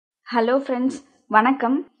Hello friends,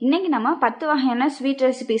 வணக்கம். இன்னைக்கு நம்ம 10 வகையான ஸ்வீட்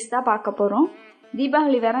ரெசிபிஸ் தான் பார்க்க போகிறோம்.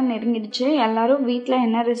 தீபாவளி வேற நெருங்கிடுச்சு. எல்லாரும் வீட்டில்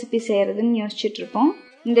என்ன ரெசிபி செய்கிறதுன்னு யோசிச்சுட்டு இருப்போம்.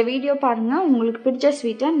 இந்த வீடியோ பாருங்கள். உங்களுக்கு பிடிச்ச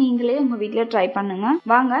ஸ்வீட்டை நீங்களே உங்கள் வீட்டில் ட்ரை பண்ணுங்கள்.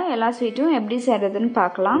 வாங்க எல்லா ஸ்வீட்டும் எப்படி செய்கிறதுன்னு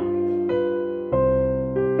பார்க்கலாம்.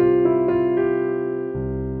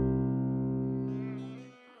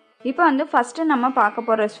 இப்போ ஃபஸ்ட்டு நம்ம பார்க்க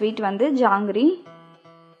போகிற ஸ்வீட் ஜாங்கிரி.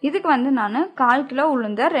 இதுக்கு நான் 1/4 கிலோ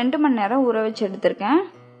உளுந்த 2 மணி நேரம் ஊற வச்சு எடுத்திருக்கேன்.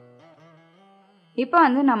 இப்போ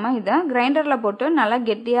நம்ம இதை கிரைண்டரில் போட்டு நல்லா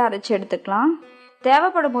கெட்டியாக அரைச்சி எடுத்துக்கலாம்.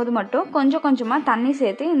 தேவைப்படும் போது மட்டும் கொஞ்சம் கொஞ்சமாக தண்ணி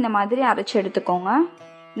சேர்த்து இந்த மாதிரி அரைச்சி எடுத்துக்கோங்க.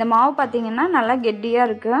 இந்த மாவு பார்த்திங்கன்னா நல்லா கெட்டியாக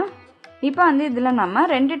இருக்குது. இப்போ இதில் நம்ம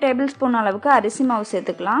 2 டேபிள் ஸ்பூன் அளவுக்கு அரிசி மாவு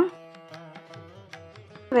சேர்த்துக்கலாம்.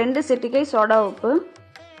 2 சிட்டிகை சோடா உப்பு,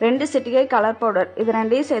 2 சிட்டிகை கலர் பவுடர், இது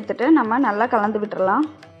ரெண்டையும் சேர்த்துட்டு நம்ம நல்லா கலந்து விட்டுறலாம்.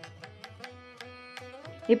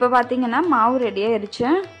 இப்போ பார்த்திங்கன்னா மாவு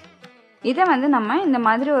ரெடியாகிடுச்சு. இதை நம்ம இந்த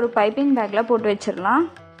மாதிரி ஒரு பைப்பிங் பேக்கில் போட்டு வச்சிடலாம்.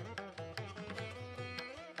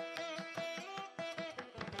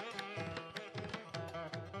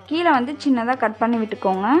 கீழே சின்னதாக கட் பண்ணி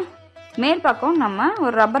விட்டுக்கோங்க. மேல் பக்கம் நம்ம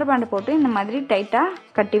ஒரு ரப்பர் பேண்ட் போட்டு இந்த மாதிரி டைட்டாக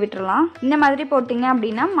கட்டி விட்டுறலாம். இந்த மாதிரி போட்டிங்க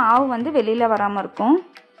அப்படின்னா மாவு வெளியில் வராமல் இருக்கும்.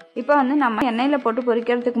 இப்போ நம்ம எண்ணெயில் போட்டு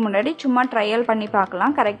பொரிக்கிறதுக்கு முன்னாடி சும்மா ட்ரையல் பண்ணி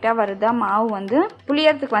பார்க்கலாம். கரெக்டாக வருதா, மாவு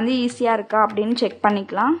புளியறதுக்கு ஈஸியாக இருக்கா அப்படின்னு செக்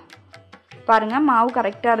பண்ணிக்கலாம். பாருங்கள், மாவு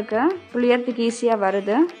கரெக்டாக இருக்குது, புளியறதுக்கு ஈஸியாக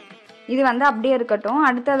வருது. இது அப்படியே இருக்கட்டும்.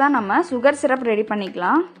 அடுத்ததான் நம்ம சுகர் சிரப் ரெடி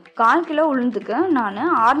பண்ணிக்கலாம். 1/4 கிலோ உளுந்துக்கு நான்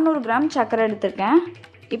 600 கிராம் சர்க்கரை எடுத்துருக்கேன்.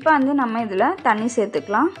 இப்போ நம்ம இதில் தண்ணி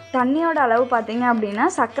சேர்த்துக்கலாம். தண்ணியோட அளவு பார்த்திங்க அப்படின்னா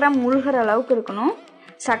சர்க்கரை மூழ்கிற அளவுக்கு இருக்கணும்.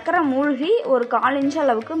 சர்க்கரை மூழ்கி ஒரு 1/4 இன்ச்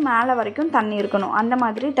அளவுக்கு மேலே வரைக்கும் தண்ணி இருக்கணும். அந்த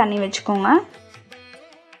மாதிரி தண்ணி வச்சுக்கோங்க.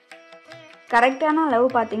 கரெக்டான அளவு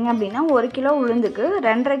பார்த்திங்க அப்படின்னா 1 கிலோ உளுந்துக்கு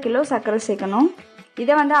 2.5 கிலோ சர்க்கரை சேர்க்கணும்.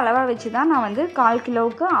 இதை அளவாக வச்சு தான் நான் 1/4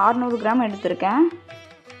 கிலோவுக்கு 600 கிராம் எடுத்திருக்கேன்.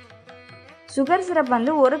 சுகர் சிரப்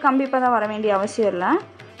ஒரு கம்பிப்பதம் வர வேண்டிய அவசியம் இல்லை.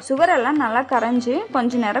 சுகரெல்லாம் நல்லா கரைஞ்சி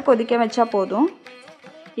கொஞ்சம் நேரம் கொதிக்க வச்சா போதும்.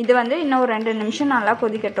 இது இன்னும் ஒரு 2 நிமிஷம் நல்லா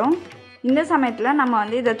கொதிக்கட்டும். இந்த சமயத்தில் நம்ம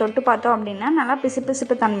இதை தொட்டு பார்த்தோம் அப்படின்னா நல்லா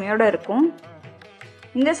பிசுபிசுப்பு தன்மையோடு இருக்கும்.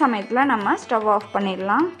 இந்த சமயத்தில் நம்ம ஸ்டவ் ஆஃப்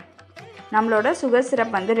பண்ணிடலாம். நம்மளோட சுகர்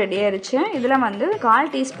சிரப் ரெடி ஆயிடுச்சு. இதில் 1/4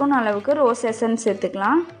 டீஸ்பூன் அளவுக்கு ரோஸ் எசன்ஸ்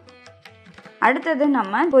சேர்த்துக்கலாம். அடுத்தது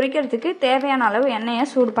நம்ம பொரிக்கிறதுக்கு தேவையான அளவு எண்ணெயை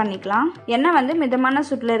சூடு பண்ணிக்கலாம். எண்ணெய் மிதமான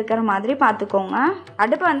சூட்டில் இருக்கிற மாதிரி பார்த்துக்கோங்க.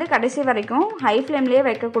 அடுப்பு கடைசி வரைக்கும் ஹை ஃப்ளேம்லேயே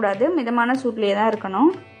வைக்கக்கூடாது, மிதமான சூட்லேயே தான்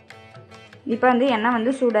இருக்கணும். இப்போ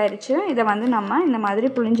எண்ணெய் சூடாயிருச்சு. இதை நம்ம இந்த மாதிரி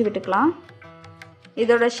புழிஞ்சு விட்டுக்கலாம்.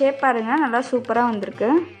 இதோட ஷேப் பாருங்கள், நல்லா சூப்பராக வந்திருக்கு.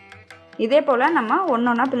 இதே போல் நம்ம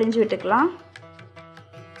ஒன்றா பிழிஞ்சு விட்டுக்கலாம்.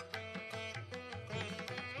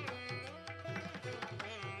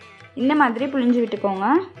 இந்த மாதிரி புழிஞ்சு விட்டுக்கோங்க.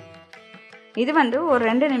 இது ஒரு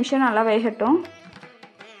 2 நிமிஷம் நல்லா வேகட்டும்.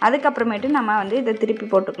 அதுக்கப்புறமேட்டு நம்ம இதை திருப்பி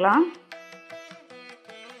போட்டுக்கலாம்.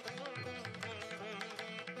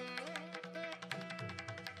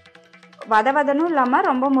 வதவதனும் இல்லாமல்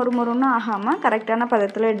ரொம்ப முறுமுறுன்னு ஆகாமல் கரெக்டான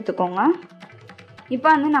பதத்தில் எடுத்துக்கோங்க.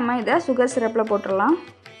 இப்போ நம்ம இதை சுகர் சிரப்பில் போட்டுடலாம்.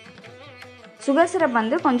 சுகர் சிரப்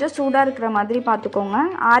கொஞ்சம் சூடாக இருக்கிற மாதிரி பார்த்துக்கோங்க.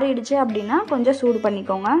 ஆறிடுச்சு அப்படின்னா கொஞ்சம் சூடு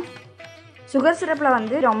பண்ணிக்கோங்க. சுகர்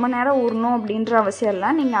சிரப்பில் ரொம்ப நேரம் ஊறணும் அப்படின்ற அவசியம் இல்லை.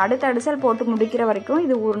 நீங்கள் அடுத்த அடிசல் போட்டு முடிக்கிற வரைக்கும்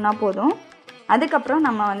இது ஊறினா போதும். அதுக்கப்புறம்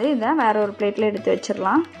நம்ம இதை வேற ஒரு பிளேட்டில் எடுத்து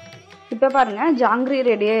வச்சிடலாம். இப்போ பாருங்கள், ஜாங்கிரி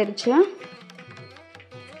ரெடி ஆயிடுச்சு.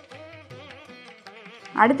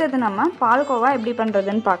 அடுத்தது நம்ம பால்கோவா எப்படி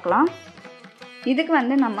பண்ணுறதுன்னு பார்க்கலாம்.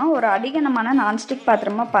 இதுக்கு நம்ம ஒரு அடிகனமான நான்ஸ்டிக்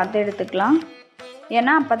பாத்திரமாக பார்த்து எடுத்துக்கலாம்.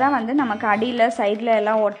 ஏன்னா அப்போ தான் நமக்கு அடியில் சைடில்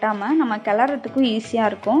எல்லாம் ஒட்டாமல் நம்ம கிளறதுக்கும்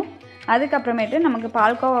ஈஸியாக இருக்கும். அதுக்கப்புறமேட்டு நமக்கு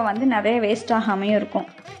பால்கோவா நிறைய வேஸ்ட் ஆகாமையும் இருக்கும்.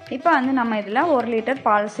 இப்போ நம்ம இதில் 1 லிட்டர்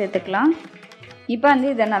பால் சேர்த்துக்கலாம். இப்போ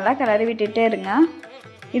இதை நல்லா கிளறி விட்டுட்டே இருங்க.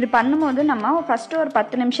 இது பண்ணும்போது நம்ம ஃபஸ்ட்டு ஒரு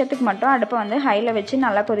 10 நிமிஷத்துக்கு மட்டும் அடுப்பை ஹையில் வச்சு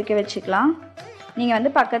நல்லா கொதிக்க வச்சுக்கலாம்.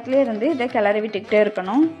 நீங்கள் பக்கத்துலேயே இருந்து இதை கிளறி விட்டுக்கிட்டே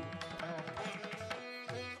இருக்கணும்.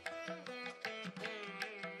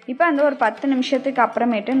 இப்போ ஒரு 10 நிமிஷத்துக்கு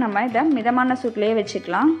அப்புறமேட்டு நம்ம இதை மிதமான சூட்லேயே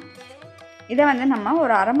வச்சுக்கலாம். இதை நம்ம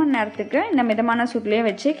ஒரு அரை மணி நேரத்துக்கு இந்த மிதமான சூட்லேயே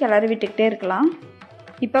வச்சு கிளறி விட்டுக்கிட்டே இருக்கலாம்.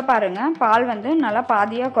 இப்போ பாருங்கள், பால் நல்லா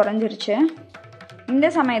பாதியாக குறைஞ்சிருச்சு. இந்த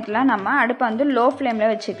சமயத்தில் நம்ம அடுப்பை லோ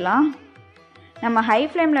ஃப்ளேமில் வச்சுக்கலாம். நம்ம ஹை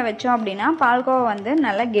ஃப்ளேமில் வச்சோம் அப்படின்னா பால்கோவா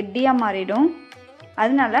நல்லா கெட்டியாக மாறிடும்.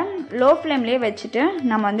 அதனால லோ ஃப்ளேம்லேயே வச்சுட்டு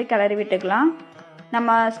நம்ம கிளறி விட்டுக்கலாம்.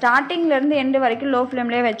 நம்ம ஸ்டார்டிங்லேருந்து எண்டு வரைக்கும் லோ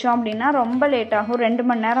ஃப்ளேம்லேயே வச்சோம் அப்படின்னா ரொம்ப லேட் ஆகும், 2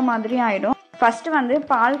 மணி நேரம் மாதிரி ஆகிடும். ஃபஸ்ட்டு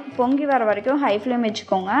பால் பொங்கி வர வரைக்கும் ஹை ஃப்ளேம்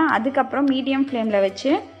வச்சுக்கோங்க. அதுக்கப்புறம் மீடியம் ஃப்ளேமில்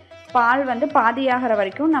வச்சு பால் பாதியாகிற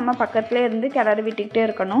வரைக்கும் நம்ம பக்கத்துலேயே இருந்து கிளறி விட்டுக்கிட்டே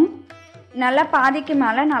இருக்கணும். நல்லா பாதிக்கு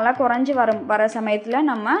மேலே நல்லா குறைஞ்சி வர சமயத்தில்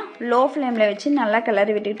நம்ம லோ ஃப்ளேமில் வச்சு நல்லா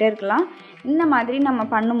கிளறி விட்டுக்கிட்டே இருக்கலாம். இந்த மாதிரி நம்ம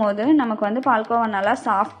பண்ணும்போது நமக்கு வந்து பால்கோவா நல்லா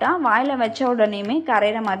சாஃப்டாக வாயில் வச்ச உடனேயுமே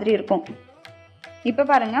கரையிற மாதிரி இருக்கும். இப்போ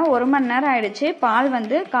பாருங்கள் 1 மணி நேரம் ஆயிடுச்சு. பால்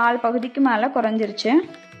வந்து 1/4 பகுதிக்கு மேலே குறைஞ்சிருச்சு.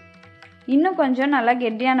 இன்னும் கொஞ்சம் நல்லா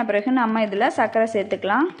கெட்டியான பிறகு நம்ம இதில் சர்க்கரை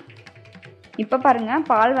சேர்த்துக்கலாம். இப்போ பாருங்கள்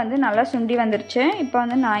பால் வந்து நல்லா சுண்டி வந்துருச்சு. இப்போ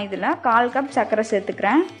வந்து நான் இதில் 1/4 கப் சர்க்கரை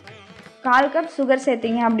சேர்த்துக்கிறேன். 1/4 கப் சுகர்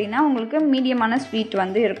சேர்த்திங்க அப்படின்னா உங்களுக்கு மீடியமான ஸ்வீட்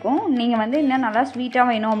வந்து இருக்கும். நீங்கள் வந்து இன்னும் நல்லா ஸ்வீட்டாக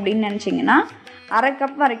வேணும் அப்படின்னு நினச்சிங்கன்னா 1/2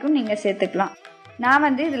 கப் வரைக்கும் நீங்கள் சேர்த்துக்கலாம். நான்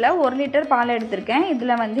வந்து இதில் 1 லிட்டர் பால் எடுத்திருக்கேன்.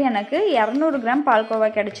 இதில் வந்து எனக்கு 200 கிராம் பால்கோவா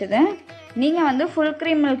கிடச்சிது. நீங்கள் வந்து ஃபுல்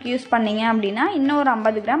க்ரீம் மில்க் யூஸ் பண்ணிங்க அப்படின்னா இன்னும் ஒரு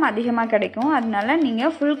 50 கிராம் அதிகமாக கிடைக்கும். அதனால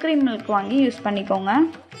நீங்கள் ஃபுல் க்ரீம் மில்க் வாங்கி யூஸ் பண்ணிக்கோங்க.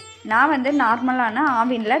 நான் வந்து நார்மலான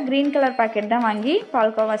ஆவினில் க்ரீன் கலர் பாக்கெட் தான் வாங்கி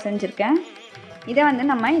பால்கோவா செஞ்சுருக்கேன். இதை வந்து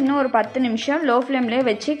நம்ம இன்னும் ஒரு 10 நிமிஷம் லோ ஃப்ளேம்லேயே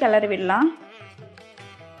வச்சு கிளறி விடலாம்.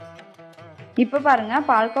 இப்போ பாருங்கள்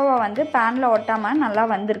பால்கோவா வந்து பேனில் ஒட்டாமல் நல்லா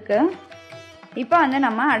வந்திருக்கு. இப்போ வந்து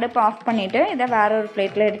நம்ம அடுப்பு ஆஃப் பண்ணிவிட்டு இதை வேற ஒரு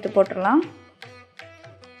பிளேட்டில் எடுத்து போட்டுடலாம்.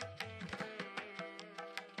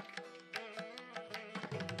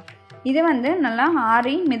 இது வந்து நல்லா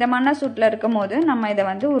ஆறி மிதமான சூட்டில் இருக்கும் போது நம்ம இதை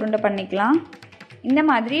வந்து உருண்டை பண்ணிக்கலாம். இந்த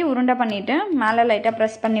மாதிரி உருண்டை பண்ணிவிட்டு மேலே லைட்டாக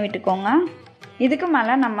ப்ரெஸ் பண்ணி விட்டுக்கோங்க. இதுக்கு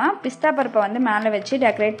மேலே நம்ம பிஸ்தா பருப்பை வந்து மேலே வச்சு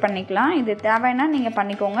டெக்கரேட் பண்ணிக்கலாம். இது தேவைன்னா நீங்கள்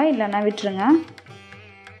பண்ணிக்கோங்க, இல்லைன்னா விட்டுருங்க.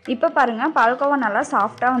 இப்போ பாருங்கள் பால்கோவா நல்லா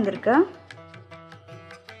சாஃப்டாக வந்திருக்கு.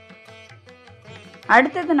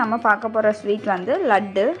 அடுத்தது நம்ம பார்க்க போகிற ஸ்வீட் வந்து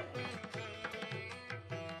லட்டு.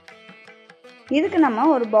 இதுக்கு நம்ம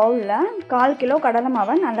ஒரு பவுலில் 1/4 கிலோ கடலை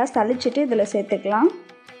மாவை நல்லா சலிச்சிட்டு இதில் சேர்த்துக்கலாம்.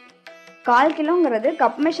 1/4 கிலோங்கிறது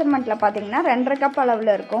கப் மெஷர்மெண்ட்டில் பார்த்தீங்கன்னா 2.5 கப்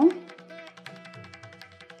அளவில் இருக்கும்.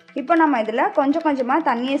 இப்போ நம்ம இதில் கொஞ்சம் கொஞ்சமாக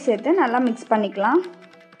தண்ணியை சேர்த்து நல்லா மிக்ஸ் பண்ணிக்கலாம்.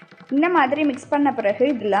 இந்த மாதிரி மிக்ஸ் பண்ண பிறகு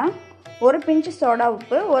இதில் 1 பிஞ்சு சோடா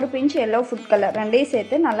உப்பு, 1 பிஞ்சு எல்லோ ஃபுட் கலர் ரெண்டையும்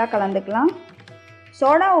சேர்த்து நல்லா கலந்துக்கலாம்.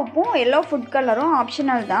 சோடா உப்பும் எல்லோ ஃபுட் கலரும்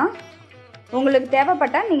ஆப்ஷனல் தான். உங்களுக்கு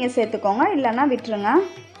தேவைப்பட்டால் நீங்கள் சேர்த்துக்கோங்க, இல்லைன்னா விட்டுருங்க.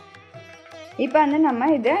 இப்போ வந்து நம்ம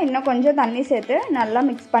இதை இன்னும் கொஞ்சம் தண்ணி சேர்த்து நல்லா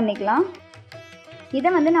மிக்ஸ் பண்ணிக்கலாம். இதை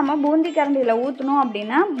வந்து நம்ம பூந்தி கரண்டியில் ஊற்றணும்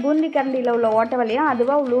அப்படின்னா பூந்தி கரண்டியில் உள்ள ஓட்டை வழியாக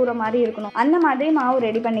அதுவாக உழுவுற மாதிரி இருக்கணும். அந்த மாதிரி மாவு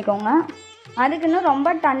ரெடி பண்ணிக்கோங்க. அதுக்குன்னு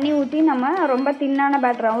ரொம்ப தண்ணி ஊற்றி நம்ம ரொம்ப தின்னான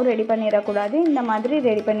பேட்டராகவும் ரெடி பண்ணிடக்கூடாது. இந்த மாதிரி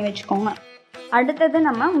ரெடி பண்ணி வச்சுக்கோங்க. அடுத்தது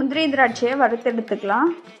நம்ம முந்திரி திராட்சையை வறுத்தெடுத்துக்கலாம்.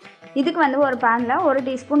 இதுக்கு வந்து ஒரு பேனில் 1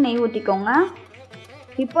 டீஸ்பூன் நெய் ஊற்றிக்கோங்க.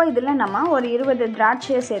 இப்போ இதில் நம்ம ஒரு 20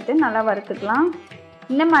 திராட்சையை சேர்த்து நல்லா வறுத்துக்கலாம்.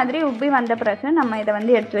 இந்த மாதிரி உப்பி வந்த பிறகு நம்ம இதை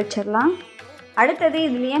வந்து எடுத்து வச்சிடலாம். அடுத்தது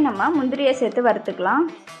இதுலேயே நம்ம முந்திரியை சேர்த்து வறுத்துக்கலாம்.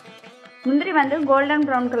 முந்திரி வந்து கோல்டன்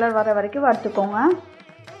ப்ரௌன் கலர் வர வரைக்கும் வறுத்துக்கோங்க.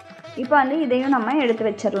 இப்போ வந்து இதையும் நம்ம எடுத்து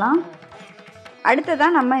வச்சிடலாம்.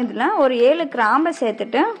 அடுத்ததாக நம்ம இதில் ஒரு 7 கிராம்பை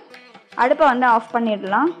சேர்த்துட்டு அடுப்பை வந்து ஆஃப்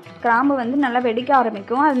பண்ணிடலாம். கிராம்பு வந்து நல்லா வெடிக்க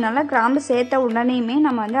ஆரம்பிக்கும். அதனால கிராம்பு சேர்த்த உடனேயுமே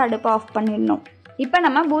நம்ம வந்து அடுப்பை ஆஃப் பண்ணிடணும். இப்போ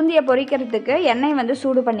நம்ம பூந்தியை பொரிக்கிறதுக்கு எண்ணெய் வந்து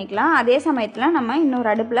சூடு பண்ணிக்கலாம். அதே சமயத்தில் நம்ம இன்னொரு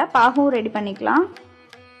அடுப்பில் பாகும் ரெடி பண்ணிக்கலாம்.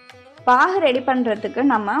 பாகு ரெடி பண்ணுறதுக்கு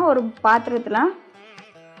நம்ம ஒரு பாத்திரத்தில்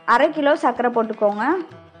 1/2 கிலோ சர்க்கரை போட்டுக்கோங்க.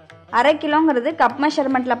 1/2 கிலோங்கிறது கப்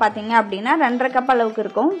மெஷர்மெண்ட்டில் பார்த்தீங்க அப்படின்னா 2.5 கப் அளவுக்கு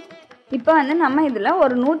இருக்கும். இப்போ வந்து நம்ம இதில்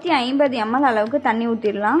ஒரு 150 ml அளவுக்கு தண்ணி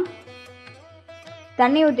ஊற்றிடலாம்.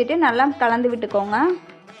 தண்ணி ஊற்றிட்டு நல்லா கலந்து விட்டுக்கோங்க.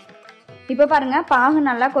 இப்போ பாருங்கள் பாகு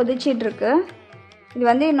நல்லா கொதிச்சிட்ருக்கு. இது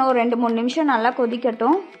வந்து இன்னும் 2-3 நிமிஷம் நல்லா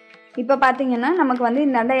கொதிக்கட்டும். இப்போ பார்த்தீங்கன்னா நமக்கு வந்து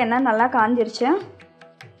இந்த எண்ணெய் நல்லா காஞ்சிருச்சு.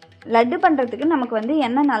 லட்டு பண்ணுறதுக்கு நமக்கு வந்து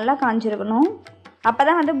எண்ணெய் நல்லா காஞ்சிருக்கணும். அப்போ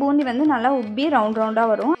தான் வந்து பூந்தி வந்து நல்லா உப்பி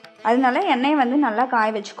ரவுண்டாக வரும். அதனால எண்ணெயை வந்து நல்லா காய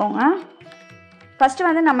வச்சுக்கோங்க. ஃபஸ்ட்டு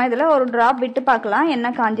வந்து நம்ம இதில் ஒரு ட்ராப் விட்டு பார்க்கலாம்,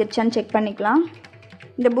 எண்ணெய் காஞ்சிருச்சான்னு செக் பண்ணிக்கலாம்.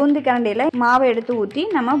 இந்த பூந்தி கரண்டியில் மாவை எடுத்து ஊற்றி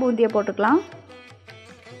நம்ம பூந்தியை போட்டுக்கலாம்.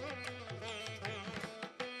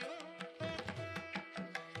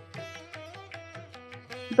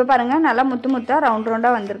 இப்போ பாருங்கள் நல்லா முத்தாக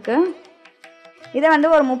ரவுண்டாக வந்திருக்கு. இதை வந்து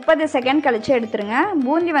ஒரு 30 செகண்ட் கழித்து எடுத்துருங்க.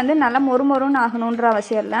 பூந்தி வந்து நல்லா மொறுமொறுன்னு ஆகணுன்ற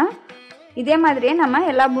அவசியம் இல்லை. இதே மாதிரியே நம்ம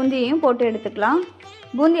எல்லா பூந்தியையும் போட்டு எடுத்துக்கலாம்.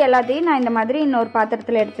 பூந்தி எல்லாத்தையும் நான் இந்த மாதிரி இன்னொரு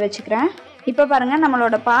பாத்திரத்தில் எடுத்து வச்சுக்கிறேன். இப்போ பாருங்கள்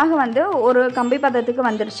நம்மளோட பாகு வந்து ஒரு கம்பி பதத்துக்கு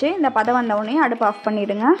வந்துருச்சு. இந்த பதம் வந்தவுடனே அடுப்பு ஆஃப்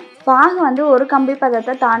பண்ணிவிடுங்க. பாகு வந்து ஒரு கம்பி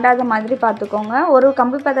பதத்தை தாண்டாத மாதிரி பார்த்துக்கோங்க. ஒரு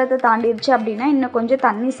கம்பி பதத்தை தாண்டிடுச்சு அப்படின்னா இன்னும் கொஞ்சம்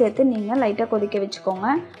தண்ணி சேர்த்து நீங்கள் லைட்டாக கொதிக்க வச்சுக்கோங்க.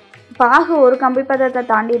 பாகு ஒரு கம்பி பதத்தை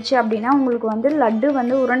தாண்டிடுச்சு அப்படின்னா உங்களுக்கு வந்து லட்டு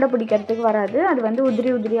வந்து உருண்டை பிடிக்கிறதுக்கு வராது. அது வந்து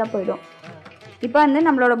உதிரியாக போயிடும். இப்போ வந்து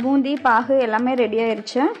நம்மளோட பூந்தி பாகு எல்லாமே ரெடி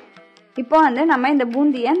ஆயிடுச்சு. இப்போ வந்து நம்ம இந்த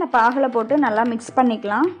பூந்தியை இந்த பாகில் போட்டு நல்லா மிக்ஸ்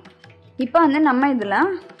பண்ணிக்கலாம். இப்போ வந்து நம்ம இதில்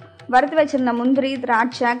வறுத்து வச்சுருந்த முந்திரி,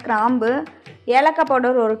 திராட்சை, கிராம்பு, ஏலக்காய்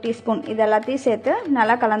பவுடர் 1 டீஸ்பூன் இது எல்லாத்தையும் சேர்த்து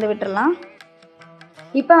நல்லா கலந்து விட்டுடலாம்.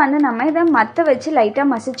 இப்போ வந்து நம்ம இதை மற்ற வச்சு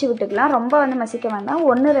லைட்டாக மசிச்சு விட்டுக்கலாம். ரொம்ப வந்து மசிக்க வேண்டாம்,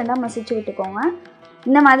 1-2 மசிச்சு விட்டுக்கோங்க.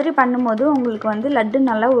 இந்த மாதிரி பண்ணும்போது உங்களுக்கு வந்து லட்டு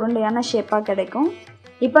நல்லா உருண்டையான ஷேப்பாக கிடைக்கும்.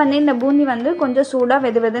 இப்போ வந்து இந்த பூந்தி வந்து கொஞ்சம் சூடாக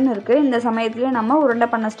வெதுன்னு இருக்குது. இந்த சமயத்துலேயே நம்ம உருண்டை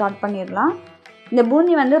பண்ண ஸ்டார்ட் பண்ணிடலாம். இந்த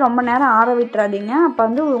பூந்தி வந்து ரொம்ப நேரம் ஆற விட்டுறாதீங்க, அப்போ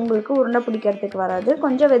வந்து உங்களுக்கு உருண்டை பிடிக்கிறதுக்கு வராது.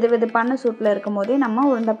 கொஞ்சம் வெதுப்பான சூட்டில் இருக்கும் போதே நம்ம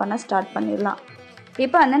உருண்டை பண்ண ஸ்டார்ட் பண்ணிடலாம்.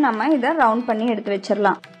 இப்போ வந்து நம்ம இதை ரவுண்ட் பண்ணி எடுத்து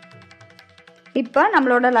வச்சிடலாம். இப்போ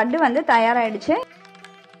நம்மளோட லட்டு வந்து தயாராகிடுச்சு.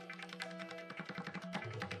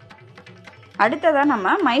 அடுத்ததாக நம்ம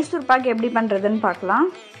மைசூர் பாக் எப்படி பண்ணுறதுன்னு பார்க்கலாம்.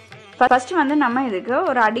 ஃபஸ்ட்டு வந்து நம்ம இதுக்கு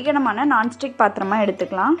ஒரு அடிகனமான நான்ஸ்டிக் பாத்திரமாக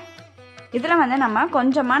எடுத்துக்கலாம். இதில் வந்து நம்ம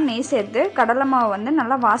கொஞ்சமாக நெய் சேர்த்து கடலை மாவு வந்து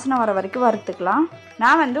நல்லா வாசனை வர வரைக்கும் வறுத்துக்கலாம்.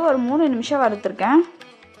 நான் வந்து ஒரு 3 நிமிஷம் வறுத்துருக்கேன்.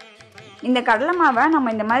 இந்த கடலை மாவை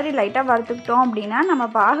நம்ம இந்த மாதிரி லைட்டாக வறுத்துக்கிட்டோம் அப்படின்னா நம்ம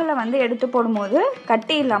பாகில் வந்து எடுத்து போடும்போது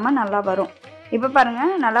கட்டி இல்லாமல் நல்லா வரும். இப்போ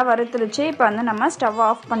பாருங்கள், நல்லா வறுத்துருச்சு. இப்போ வந்து நம்ம ஸ்டவ்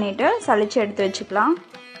ஆஃப் பண்ணிவிட்டு சளிச்சு எடுத்து வச்சுக்கலாம்.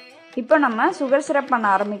 இப்போ நம்ம சுகர் சிரப் பண்ண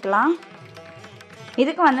ஆரம்பிக்கலாம்.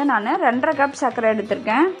 இதுக்கு வந்து நான் 2.5 கப் சர்க்கரை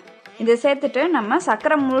எடுத்திருக்கேன். இதை சேர்த்துட்டு நம்ம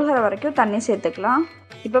சர்க்கரை மூழ்கிற வரைக்கும் தண்ணி சேர்த்துக்கலாம்.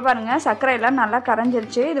 இப்போ பாருங்கள், சர்க்கரையெல்லாம் நல்லா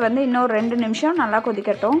கரைஞ்சிருச்சு. இது வந்து இன்னொரு 2 நிமிஷம் நல்லா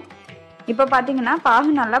கொதிக்கட்டும். இப்போ பார்த்தீங்கன்னா பாகு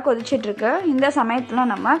நல்லா கொதிச்சிட்ருக்கு. இந்த சமயத்தில்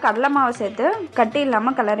நம்ம கடலை மாவு சேர்த்து கட்டி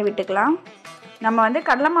இல்லாமல் கிளறி விட்டுக்கலாம். நம்ம வந்து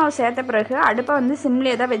கடலை மாவு சேர்த்த பிறகு அடுப்பை வந்து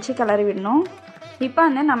சிம்லேயே தான் வச்சு கிளறி விடணும். இப்போ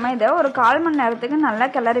வந்து நம்ம இதை ஒரு 1/4 மணி நேரத்துக்கு நல்லா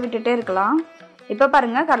கிளறி விட்டுட்டே இருக்கலாம். இப்போ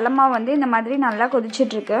பாருங்கள், கடலை மாவு வந்து இந்த மாதிரி நல்லா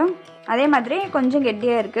கொதிச்சிட்ருக்கு. அதே மாதிரி கொஞ்சம்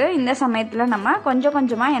கெட்டியாக இருக்குது. இந்த சமயத்தில் நம்ம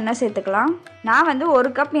கொஞ்சமாக எண்ணெய் சேர்த்துக்கலாம். நான் வந்து 1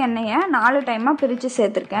 கப் எண்ணெயை 4 டைமாக பிரித்து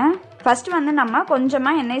சேர்த்துருக்கேன். ஃபஸ்ட்டு வந்து நம்ம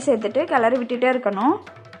கொஞ்சமாக எண்ணெய் சேர்த்துட்டு கிளறி விட்டுட்டே இருக்கணும்.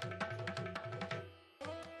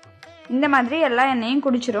 இந்த மாதிரி எல்லா எண்ணெயும்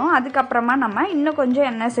குடிச்சிரும். அதுக்கப்புறமா நம்ம இன்னும் கொஞ்சம்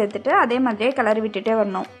எண்ணெய் சேர்த்துட்டு அதே மாதிரியே கிளறி விட்டுட்டே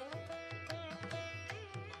வரணும்.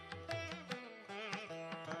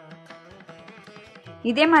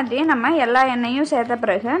 இதே மாதிரியே நம்ம எல்லா எண்ணெயும் சேர்த்த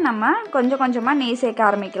பிறகு நம்ம கொஞ்சமாக நெய் சேர்க்க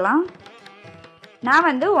ஆரம்பிக்கலாம். நான்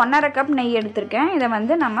வந்து 1.5 கப் நெய் எடுத்திருக்கேன். இதை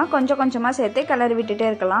வந்து நம்ம கொஞ்சமாக சேர்த்து கிளறி விட்டுட்டே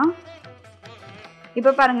இருக்கலாம்.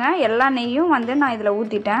 இப்போ பாருங்கள், எல்லா நெய்யும் வந்து நான் இதில்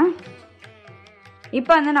ஊற்றிட்டேன்.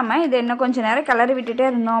 இப்போ வந்து நம்ம இதை இன்னும் கொஞ்சம் நேரம் கிளறி விட்டுட்டே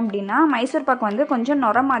இருந்தோம் அப்படின்னா மைசூர் பாக்கு வந்து கொஞ்சம்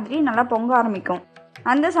நுர மாதிரி நல்லா பொங்க ஆரம்பிக்கும்.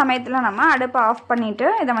 அந்த சமயத்தில் நம்ம அடுப்பை ஆஃப் பண்ணிவிட்டு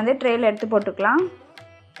இதை வந்து ட்ரேயில் எடுத்து போட்டுக்கலாம்.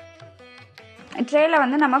 ட்ரேயில்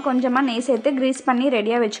வந்து நம்ம கொஞ்சமாக நெய் சேர்த்து க்ரீஸ் பண்ணி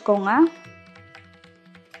ரெடியாக வச்சுக்கோங்க.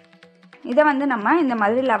 இதை வந்து நம்ம இந்த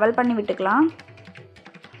மாதிரி லெவல் பண்ணி விட்டுக்கலாம்.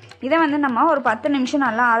 இதை வந்து நம்ம ஒரு 10 நிமிஷம்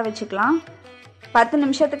நல்லா ஆற வச்சுக்கலாம். 10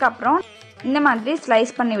 நிமிஷத்துக்கு அப்புறம் இந்த மாதிரி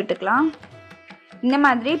ஸ்லைஸ் பண்ணி விட்டுக்கலாம். இந்த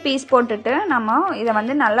மாதிரி பீஸ் போட்டுட்டு நம்ம இதை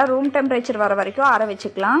வந்து நல்லா ரூம் டெம்பரேச்சர் வர வரைக்கும் ஆற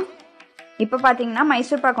வச்சுக்கலாம். இப்போ பார்த்தீங்கன்னா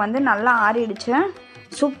மைசூர் பாக்கு வந்து நல்லா ஆறிடுச்சு.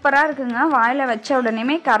 சூப்பராக இருக்குங்க. வாயில் வச்ச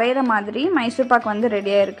உடனே கரையிற மாதிரி மைசூர் பாக்கு வந்து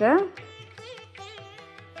ரெடியாக இருக்குது.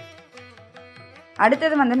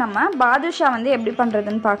 அடுத்தது வந்து நம்ம பாதுஷா வந்து எப்படி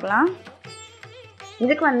பண்ணுறதுன்னு பார்க்கலாம்.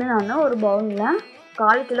 இதுக்கு வந்து நான் ஒரு பவுலில்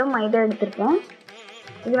 1/4 கிலோ மைதா எடுத்திருக்கேன்.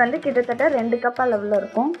 இது வந்து கிட்டத்தட்ட 2 கப் அளவில்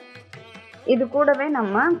இருக்கும். இது கூடவே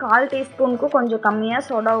நம்ம 1/4 டீஸ்பூனுக்கு கொஞ்சம் கம்மியாக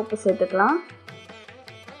சோடா உப்பு சேர்த்துக்கலாம்.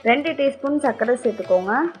 2 டீஸ்பூன் சர்க்கரை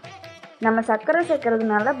சேர்த்துக்கோங்க. நம்ம சர்க்கரை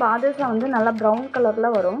சேர்க்கறதுனால பாதுஷா வந்து நல்லா ப்ரௌன்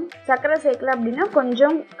கலரில் வரும். சர்க்கரை சேர்க்கல அப்படின்னா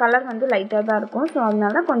கொஞ்சம் கலர் வந்து லைட்டாக தான் இருக்கும். ஸோ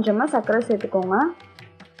அதனால கொஞ்சமாக சர்க்கரை சேர்த்துக்கோங்க.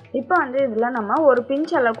 இப்போ வந்து இதில் நம்ம ஒரு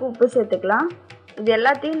பிஞ்ச் அளவுக்கு உப்பு சேர்த்துக்கலாம். இது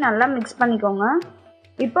எல்லாத்தையும் நல்லா மிக்ஸ் பண்ணிக்கோங்க.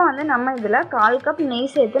 இப்போ வந்து நம்ம இதில் 1/4 கப்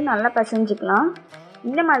நெய் சேர்த்து நல்லா பிசைஞ்சிக்கலாம்.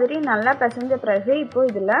 இந்த மாதிரி நல்லா பிசைஞ்ச பிறகு இப்போ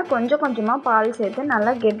இதில் கொஞ்சமாக பால் சேர்த்து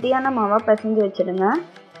நல்லா கெட்டியான மாவாக பிசைஞ்சு வச்சுடுங்க.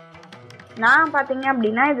 நான் பார்த்தீங்க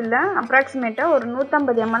அப்படின்னா இதில் அப்ராக்சிமேட்டாக ஒரு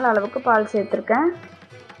 150 ml அளவுக்கு பால் சேர்த்துருக்கேன்.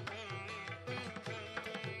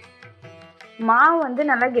 மாவு வந்து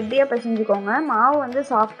நல்லா கெட்டியாக பிசைஞ்சுக்கோங்க. மாவு வந்து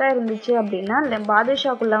சாஃப்டாக இருந்துச்சு அப்படின்னா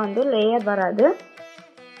பாதுஷாக்குள்ளே வந்து லேயர் வராது.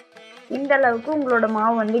 இந்த அளவுக்கு உங்களோட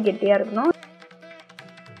மாவு வந்து கெட்டியாக இருக்கணும்.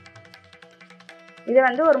 இதை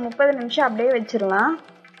வந்து ஒரு 30 நிமிஷம் அப்படியே வச்சிடலாம்.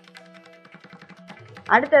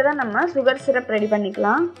 அடுத்ததாக நம்ம சுகர் சிரப் ரெடி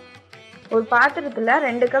பண்ணிக்கலாம். ஒரு பாத்திரத்தில்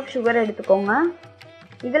 2 கப் சுகர் எடுத்துக்கோங்க.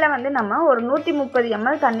 இதில் வந்து நம்ம ஒரு 130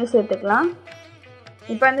 ml தண்ணி சேர்த்துக்கலாம்.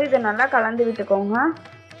 இப்போ வந்து இதை நல்லா கலந்து விட்டுக்கோங்க.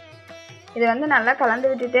 இதை வந்து நல்லா கலந்து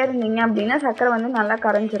விட்டுட்டே இருந்தீங்க அப்படின்னா சர்க்கரை வந்து நல்லா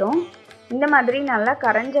கரைஞ்சிரும். இந்த மாதிரி நல்லா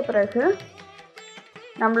கரைஞ்ச பிறகு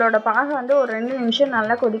நம்மளோட பாகை வந்து ஒரு 2 நிமிஷம்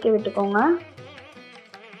நல்லா கொதிக்க விட்டுக்கோங்க.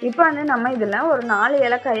 இப்போ வந்து நம்ம இதில் ஒரு 4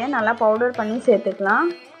 ஏலக்காயை நல்லா பவுடர் பண்ணி சேர்த்துக்கலாம்.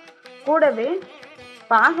 கூடவே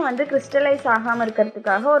பாகு வந்து கிறிஸ்டலைஸ் ஆகாமல்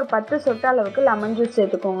இருக்கிறதுக்காக ஒரு 10 சொட்டு அளவுக்கு லெமன் ஜூஸ்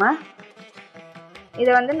சேர்த்துக்கோங்க.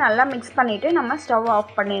 இதை வந்து நல்லா மிக்ஸ் பண்ணிவிட்டு நம்ம ஸ்டவ்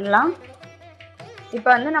ஆஃப் பண்ணிடலாம். இப்போ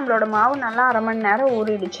வந்து நம்மளோட மாவு நல்லா 1/2 மணி நேரம்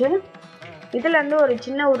ஊறிடுச்சு. இதுலேருந்து ஒரு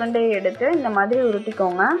சின்ன உருண்டையை எடுத்து இந்த மாதிரி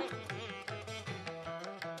உருட்டிக்கோங்க.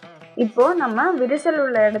 இப்போது நம்ம விரிசல்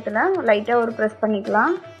உள்ள இடத்துல லைட்டாக ஒரு ப்ரெஸ்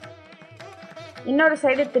பண்ணிக்கலாம். இன்னொரு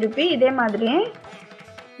சைடு திருப்பி இதே மாதிரியே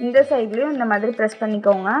இந்த சைட்லேயும் இந்த மாதிரி ப்ரெஸ்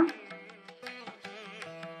பண்ணிக்கோங்க.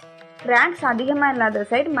 கிராக்ஸ் அதிகமாக இல்லாத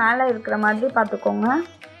சைடு மேலே இருக்கிற மாதிரி பார்த்துக்கோங்க.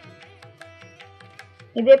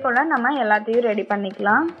 இதே போல் நம்ம எல்லாத்தையும் ரெடி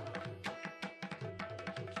பண்ணிக்கலாம்.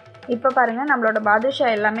 இப்போ பாருங்கள், நம்மளோட பாதுஷா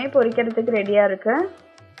எல்லாமே பொரிக்கிறதுக்கு ரெடியாக இருக்குது.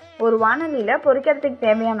 ஒரு வானலியில் பொரிக்கிறதுக்கு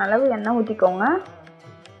தேவையான அளவு எண்ணெய் ஊற்றிக்கோங்க.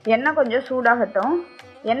 எண்ணெய் கொஞ்சம் சூடாகட்டும்.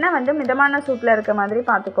 எண்ணெய் வந்து மிதமான சூட்டில் இருக்க மாதிரி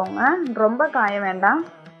பார்த்துக்கோங்க. ரொம்ப காய வேண்டாம்.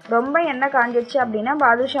 ரொம்ப எண்ணெய் காஞ்சிடுச்சு அப்படின்னா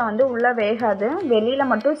பாதுஷா வந்து உள்ளே வேகாது, வெளியில்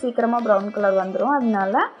மட்டும் சீக்கிரமாக ப்ரௌன் கலர் வந்துடும்.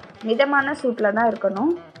 அதனால மிதமான சூட்டில் தான்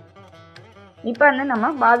இருக்கணும். இப்போ வந்து நம்ம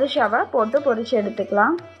பாதுஷாவை போட்டு பொரித்து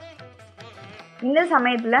எடுத்துக்கலாம். இந்த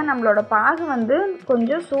சமயத்தில் நம்மளோட பாகு வந்து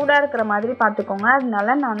கொஞ்சம் சூடாக இருக்கிற மாதிரி பார்த்துக்கோங்க.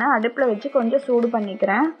 அதனால நான் அடுப்பில் வச்சு கொஞ்சம் சூடு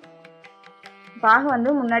பண்ணிக்கிறேன். பாகு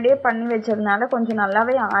வந்து முன்னாடியே பண்ணி வச்சதுனால கொஞ்சம்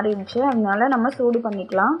நல்லாவே ஆறிடுச்சு. அதனால நம்ம சூடு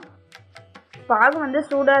பண்ணிக்கலாம். பாகு வந்து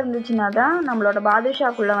சூடாக இருந்துச்சுன்னா தான் நம்மளோட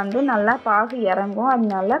பாதுஷாக்குள்ளே வந்து நல்லா பாகு இறங்கும்.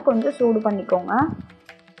 அதனால கொஞ்சம் சூடு பண்ணிக்கோங்க.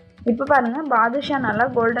 இப்போ பாருங்கள், பாதுஷா நல்லா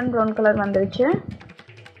கோல்டன் ப்ரௌன் கலர் வந்துருச்சு.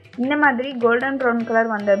 இந்த மாதிரி கோல்டன் ப்ரௌன் கலர்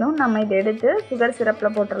வந்ததும் நம்ம இதை எடுத்து சுகர்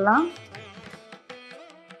சிரப்பில் போட்டுடலாம்.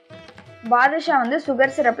 பாதுஷா வந்து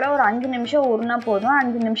சுகர் சிரப்பில் ஒரு 5 நிமிஷம் ஊறினா போதும்.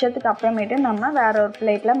 5 நிமிஷத்துக்கு அப்புறமேட்டு நம்ம வேற ஒரு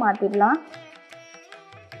பிளேட்டில் மாற்றிடலாம்.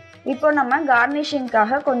 இப்போ நம்ம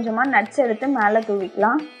கார்னிஷிங்காக கொஞ்சமாக நட்ஸ் எடுத்து மேலே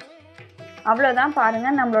தூவிக்கலாம். அவ்வளோதான்,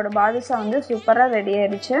 பாருங்கள், நம்மளோட பாதுஷா வந்து சூப்பராக ரெடி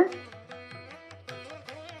ஆயிடுச்சு.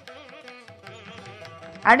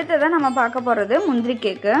 அடுத்ததான் நம்ம பார்க்க போகிறது முந்திரி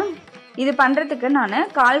கேக்கு. இது பண்ணுறதுக்கு நான்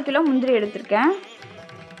 1/4 கிலோ முந்திரி எடுத்திருக்கேன்.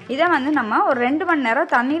 இதை வந்து நம்ம ஒரு 2 மணி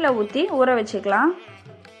நேரம் தண்ணியில் ஊற்றி ஊற வச்சுக்கலாம்.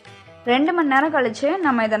 2 மணி நேரம் கழித்து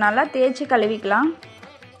நம்ம இதை நல்லா தேய்ச்சி கழுவிக்கலாம்.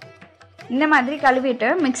 இந்த மாதிரி கழுவிட்டு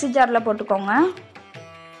மிக்ஸி ஜாரில் போட்டுக்கோங்க.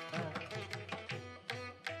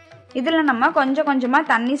 இதில் நம்ம கொஞ்சம் கொஞ்சமாக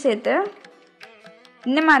தண்ணி சேர்த்து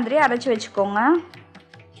இந்த மாதிரி அரைச்சி வச்சுக்கோங்க.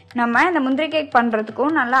 நம்ம இந்த முந்திரி கேக்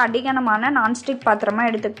பண்ணுறதுக்கும் நல்லா அடிகனமான நான்ஸ்டிக் பாத்திரமாக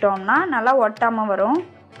எடுத்துக்கிட்டோம்னா நல்லா ஒட்டாமல் வரும்,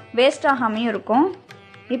 வேஸ்ட் ஆகாமையும் இருக்கும்.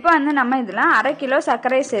 இப்போ வந்து நம்ம இதில் 1/2 கிலோ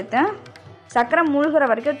சர்க்கரையை சேர்த்து சர்க்கரை மூழ்கிற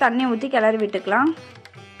வரைக்கும் தண்ணி ஊற்றி கிளறி விட்டுக்கலாம்.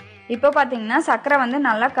 இப்போ பார்த்திங்கன்னா சர்க்கரை வந்து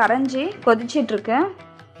நல்லா கரைஞ்சி கொதிச்சிட்ருக்கு.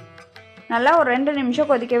 நல்லா ஒரு 2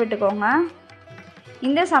 நிமிஷம் கொதிக்க விட்டுக்கோங்க.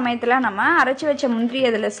 இந்த சமயத்தில் நம்ம அரைச்சி வச்ச முந்திரி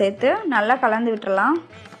இதில் சேர்த்து நல்லா கலந்து விட்டுடலாம்.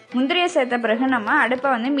 முந்திரியை சேர்த்த பிறகு நம்ம அடுப்பை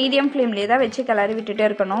வந்து மீடியம் ஃப்ளேம்லேயே தான் வச்சு கிளறி விட்டுட்டே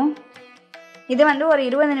இருக்கணும். இது வந்து ஒரு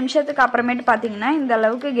 20 நிமிஷத்துக்கு அப்புறமேட்டு பார்த்திங்கன்னா இந்த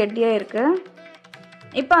அளவுக்கு கெட்டியாக இருக்குது.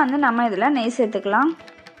 இப்போ வந்து நம்ம இதில் நெய் சேர்த்துக்கலாம்.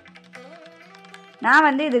 நான்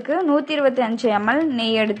வந்து இதுக்கு 125 ml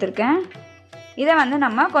நெய் எடுத்திருக்கேன். இதை வந்து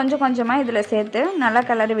நம்ம கொஞ்சம் கொஞ்சமாக இதில் சேர்த்து நல்லா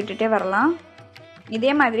கிளறி விட்டுட்டே வரலாம்.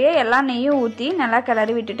 இதே மாதிரியே எல்லா நெய்யும் ஊற்றி நல்லா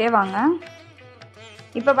கிளறி விட்டுட்டே வாங்க.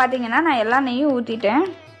 இப்போ பார்த்திங்கன்னா நான் எல்லா நெய்யும் ஊற்றிட்டேன்.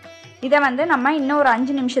 இதை வந்து நம்ம இன்னும் ஒரு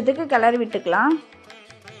 5 நிமிஷத்துக்கு கிளறி விட்டுக்கலாம்.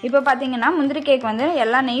 இப்போ பார்த்திங்கன்னா முந்திரி கேக் வந்து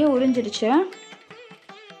எல்லா நெய்யும் உறிஞ்சிருச்சு.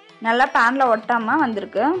 நல்லா பேனில் ஒட்டாமல்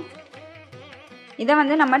வந்திருக்கு. இதை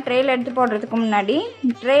வந்து நம்ம ட்ரேயில் எடுத்து போடுறதுக்கு முன்னாடி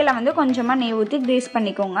ட்ரேயில் வந்து கொஞ்சமாக நெய் ஊற்றி க்ரீஸ்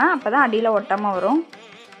பண்ணிக்கோங்க. அப்போ தான் அடியில் ஒட்டாமல் வரும்.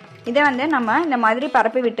 இதை வந்து நம்ம இந்த மாதிரி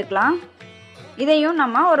பரப்பி விட்டுக்கலாம். இதையும்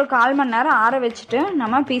நம்ம ஒரு 1/4 மணி நேரம் ஆற வச்சுட்டு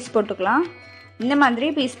நம்ம பீஸ் போட்டுக்கலாம். இந்த மாதிரி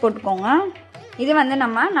பீஸ் போட்டுக்கோங்க. இது வந்து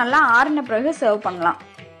நம்ம நல்லா ஆறின பிறகு சர்வ் பண்ணலாம்.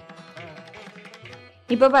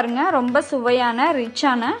 இப்போ பாருங்கள், ரொம்ப சுவையான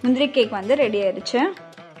ரிச்சான முந்திரி கேக் வந்து ரெடி ஆயிடுச்சு.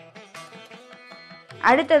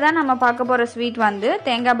 அடுத்ததான் நம்ம பார்க்க போகிற ஸ்வீட் வந்து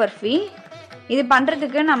தேங்காய் பர்ஃபி. இது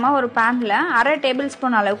பண்ணுறதுக்கு நம்ம ஒரு பேனில் 1/2 டேபிள்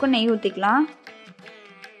ஸ்பூன் அளவுக்கு நெய் ஊற்றிக்கலாம்.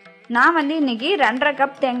 நான் வந்து இன்றைக்கி 2.5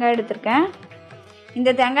 கப் தேங்காய் எடுத்திருக்கேன். இந்த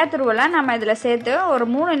தேங்காய் துருவலை நம்ம இதில் சேர்த்து ஒரு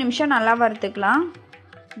 3 நிமிஷம் நல்லா வறுத்துக்கலாம்.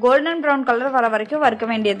 கோல்டன் ப்ரௌன் கலர் வர வரைக்கும் வறுக்க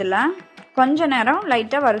வேண்டியதில்லை, கொஞ்சம் நேரம்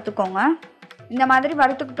லைட்டாக வறுத்துக்கோங்க. இந்த மாதிரி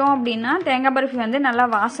வறுத்துக்கிட்டோம் அப்படின்னா தேங்காய் பர்ஃபி வந்து நல்லா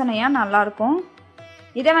வாசனையாக நல்லாயிருக்கும்.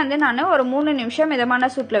 இதை வந்து நான் ஒரு 3 நிமிஷம் மிதமான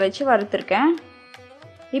சூட்டில் வச்சு வறுத்துருக்கேன்.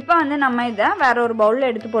 இப்போ வந்து நம்ம இதை வேற ஒரு பவுலில்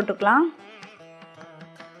எடுத்து போட்டுக்கலாம்.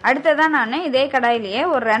 அடுத்ததான் நான் இதே கடாயிலேயே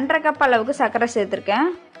ஒரு 2.5 கப் அளவுக்கு சர்க்கரை சேர்த்துருக்கேன்.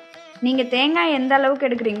 நீங்கள் தேங்காய் எந்த அளவுக்கு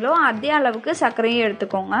எடுக்கிறீங்களோ அதே அளவுக்கு சர்க்கரையும்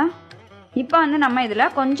எடுத்துக்கோங்க. இப்போ வந்து நம்ம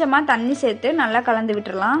இதில் கொஞ்சமாக தண்ணி சேர்த்து நல்லா கலந்து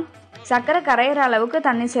விட்டுடலாம். சர்க்கரை கரையிற அளவுக்கு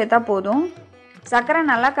தண்ணி சேர்த்தா போதும். சர்க்கரை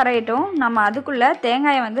நல்லா கரையட்டும். நம்ம அதுக்குள்ளே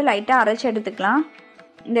தேங்காயை வந்து லைட்டாக அரைச்சி எடுத்துக்கலாம்.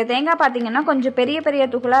 இந்த தேங்காய் பார்த்திங்கன்னா கொஞ்சம் பெரிய பெரிய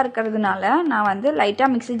துகளாக இருக்கிறதுனால நான் வந்து லைட்டாக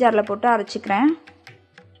மிக்ஸி ஜாரில் போட்டு அரைச்சிக்கிறேன்.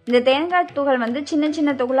 இந்த தேங்காய் துகள் வந்து சின்ன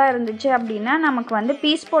சின்ன துகளாக இருந்துச்சு அப்படின்னா நமக்கு வந்து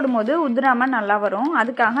பீஸ் போடும்போது உதிராமல் நல்லா வரும்.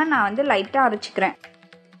 அதுக்காக நான் வந்து லைட்டாக அரைச்சிக்கிறேன்.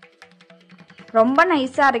 ரொம்ப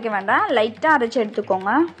நைஸாக அரைக்க வேண்டாம், லைட்டாக அரைச்சி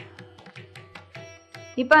எடுத்துக்கோங்க.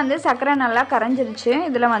 இப்போ வந்து சர்க்கரை நல்லா கரைஞ்சிருச்சு.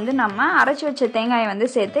 இதில் வந்து நம்ம அரைச்சி வச்ச தேங்காயை வந்து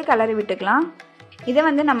சேர்த்து கிளறி விட்டுக்கலாம். இதை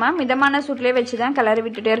வந்து நம்ம மிதமான சூட்லேயே வச்சு தான் கிளறி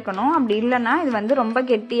விட்டுட்டே இருக்கணும். அப்படி இல்லைன்னா இது வந்து ரொம்ப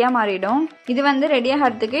கெட்டியாக மாறிடும். இது வந்து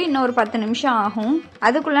ரெடியாகிறதுக்கு இன்னும் ஒரு 10 நிமிஷம் ஆகும்.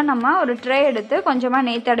 அதுக்குள்ளே நம்ம ஒரு ட்ரே எடுத்து கொஞ்சமாக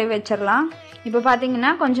நெய் தடவி வச்சிடலாம். இப்போ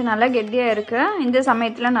பார்த்தீங்கன்னா கொஞ்சம் நல்லா கெட்டியாக இருக்குது. இந்த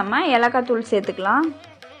சமயத்தில் நம்ம ஏலக்காய் தூள் சேர்த்துக்கலாம்.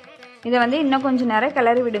 இதை வந்து இன்னும் கொஞ்சம் நேரம்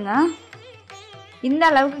கிளறி விடுங்க. இந்த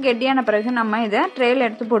அளவுக்கு கெட்டியான பிறகு நம்ம இதை ட்ரேயில்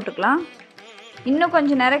எடுத்து போட்டுக்கலாம். இன்னும்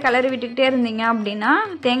கொஞ்சம் நேரம் கிளறி விட்டுக்கிட்டே இருந்தீங்க அப்படின்னா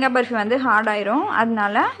தேங்காய் பர்ஃபி வந்து ஹார்ட் ஆயிரும்.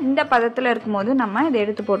 அதனால இந்த பதத்தில் இருக்கும்போது நம்ம இதை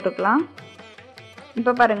எடுத்து போட்டுக்கலாம்.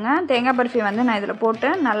 இப்போ பாருங்கள், தேங்காய் பர்ஃபி வந்து நான் இதில் போட்டு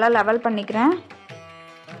நல்லா லெவல் பண்ணிக்கிறேன்.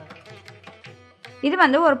 இது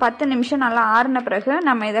வந்து ஒரு 10 நிமிஷம் நல்லா ஆறின பிறகு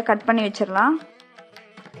நம்ம இதை கட் பண்ணி வச்சிடலாம்.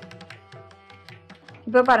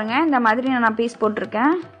 இப்போ பாருங்கள், இந்த மாதிரி நான் பீஸ்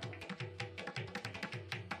போட்டிருக்கேன்.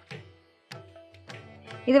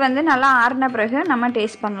 இது வந்து நல்லா ஆறின பிறகு நம்ம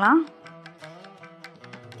டேஸ்ட் பண்ணலாம்.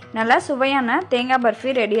 நல்லா சுவையான தேங்காய் பர்ஃபி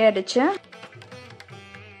ரெடி ஆயிடுச்சு.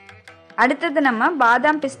 அடுத்தது நம்ம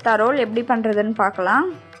பாதாம் பிஸ்தா ரோல் எப்படி பண்ணுறதுன்னு பார்க்கலாம்.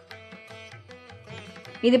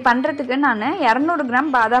 இது பண்ணுறதுக்கு நான் 200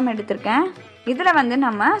 கிராம் பாதாம் எடுத்திருக்கேன். இதில் வந்து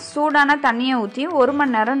நம்ம சூடான தண்ணியை ஊற்றி 1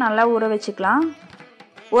 மணி நேரம் நல்லா ஊற வச்சுக்கலாம்.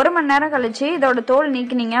 1 மணி நேரம் கழித்து இதோட தோல்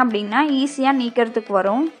நீக்கினீங்க அப்படின்னா ஈஸியாக நீக்கிறதுக்கு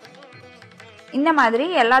வரும். இந்த மாதிரி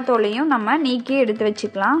எல்லா தோலையும் நம்ம நீக்கி எடுத்து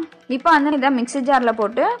வச்சுக்கலாம். இப்போ வந்து இதை மிக்ஸி ஜாரில்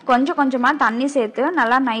போட்டு கொஞ்சம் கொஞ்சமாக தண்ணி சேர்த்து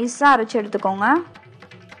நல்லா நைஸாக அரைச்சி எடுத்துக்கோங்க.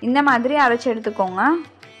 இந்த மாதிரி அரைச்சி எடுத்துக்கோங்க.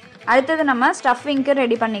 அடுத்தது நம்ம ஸ்டஃபிங்க்கு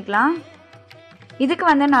ரெடி பண்ணிக்கலாம். இதுக்கு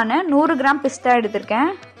வந்து நான் 100 கிராம் பிஸ்தா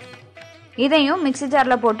எடுத்திருக்கேன். இதையும் மிக்ஸி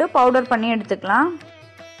ஜாரில் போட்டு பவுடர் பண்ணி எடுத்துக்கலாம்.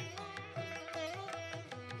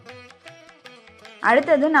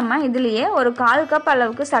 அடுத்தது நம்ம இதுலேயே ஒரு 1/4 கப்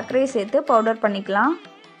அளவுக்கு சர்க்கரையை சேர்த்து பவுடர் பண்ணிக்கலாம்.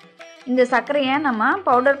 இந்த சர்க்கரையை நம்ம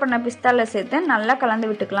பவுடர் பண்ண பிஸ்தாவில் சேர்த்து நல்லா கலந்து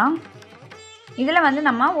விட்டுக்கலாம். இதில் வந்து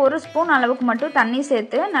நம்ம 1 ஸ்பூன் அளவுக்கு மட்டும் தண்ணி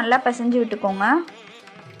சேர்த்து நல்லா பிசைஞ்சு விட்டுக்கோங்க.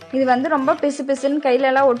 இது வந்து ரொம்ப பிசு பிசுன்னு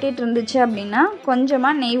கையிலலாம் ஒட்டிகிட்டு இருந்துச்சு அப்படின்னா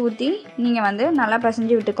கொஞ்சமாக நெய் ஊற்றி நீங்கள் வந்து நல்லா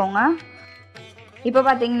பிசைஞ்சு விட்டுக்கோங்க. இப்போ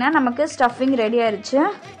பார்த்தீங்கன்னா நமக்கு ஸ்டஃபிங் ரெடி ஆயிடுச்சு.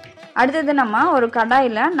 அடுத்தது நம்ம ஒரு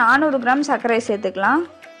கடாயில் 400 கிராம் சர்க்கரையை சேர்த்துக்கலாம்.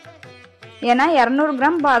 ஏன்னா 200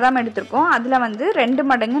 கிராம் பாதாம் எடுத்திருக்கோம். அதில் வந்து 2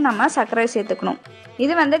 மடங்கு நம்ம சர்க்கரை சேர்த்துக்கணும்.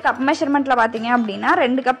 இது வந்து கப் மெஷர்மெண்ட்டில் பார்த்தீங்க அப்படின்னா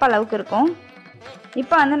 2 கப் அளவுக்கு இருக்கும்.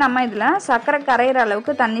 இப்போ வந்து நம்ம இதில் சர்க்கரை கரையிற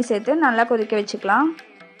அளவுக்கு தண்ணி சேர்த்து நல்லா கொதிக்க வச்சுக்கலாம்.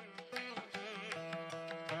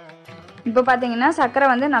 இப்போ பார்த்தீங்கன்னா சர்க்கரை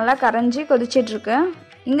வந்து நல்லா கரைஞ்சி கொதிச்சிட்ருக்கு.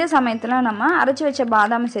 இந்த சமயத்தில் நம்ம அரைச்சி வச்ச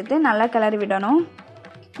பாதாமை சேர்த்து நல்லா கிளறி விடணும்.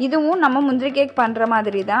 இதுவும் நம்ம முந்திரி கேக் பண்ணுற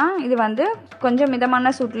மாதிரி தான். இது வந்து கொஞ்சம்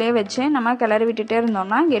மிதமான சூட்லேயே வச்சு நம்ம கிளறி விட்டுட்டே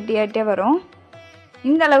இருந்தோம்னா கெட்டியாகிட்டே வரும்.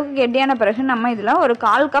 இந்த அளவுக்கு கெட்டியான பிறகு நம்ம இதில் ஒரு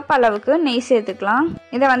 1/4 கப் அளவுக்கு நெய் சேர்த்துக்கலாம்.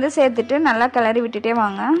 இதை வந்து சேர்த்துட்டு நல்லா கிளறி விட்டுட்டே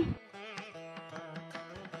வாங்க.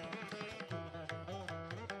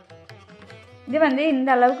 இது வந்து இந்த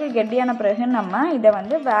அளவுக்கு கெட்டியான பிறகு நம்ம இதை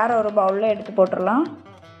வந்து வேற ஒரு பவுலில் எடுத்து போட்டுடலாம்.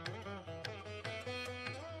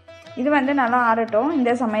 இது வந்து நல்லா ஆறட்டும்.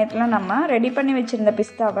 இந்த சமயத்தில் நம்ம ரெடி பண்ணி வச்சுருந்த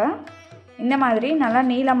பிஸ்தாவை இந்த மாதிரி நல்லா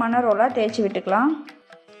நீளமான ரோலாக தேய்ச்சி விட்டுக்கலாம்.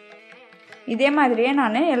 இதே மாதிரியே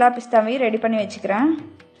நான் எல்லா பிஸ்தாவையும் ரெடி பண்ணி வச்சுக்கிறேன்.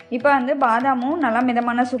 இப்போ வந்து பாதாமும் நல்லா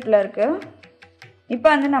மிதமான சூட்டில் இருக்குது. இப்போ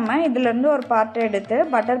வந்து நம்ம இதிலேருந்து ஒரு பார்ட்டை எடுத்து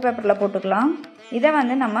பட்டர் பேப்பரில் போட்டுக்கலாம். இதை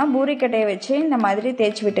வந்து நம்ம பூரிக்கட்டையை வச்சு இந்த மாதிரி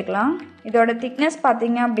தேய்ச்சி விட்டுக்கலாம். இதோட திக்னஸ்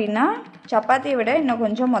பார்த்திங்க அப்படின்னா சப்பாத்தியை விட இன்னும்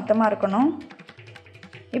கொஞ்சம் மொத்தமாக இருக்கணும்.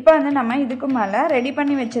 இப்போ வந்து நம்ம இதுக்கு மேலே ரெடி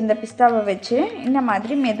பண்ணி வச்சுருந்த பிஸ்தாவை வச்சு இந்த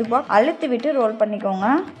மாதிரி மெதுவாக அழுத்தி விட்டு ரோல் பண்ணிக்கோங்க.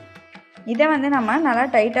 இதை வந்து நம்ம நல்லா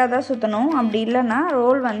டைட்டாக தான் சுற்றணும். அப்படி இல்லைன்னா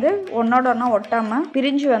ரோல் வந்து ஒன்றோட ஒன்றா ஒட்டாமல்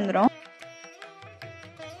பிரிஞ்சு வந்துடும்.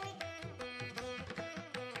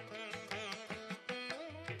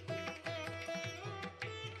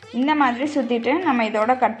 இந்த மாதிரி சுற்றிட்டு நம்ம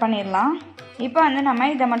இதோட கட் பண்ணிடலாம். இப்போ வந்து நம்ம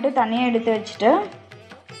இதை மட்டும் தனியாக எடுத்து வச்சுட்டு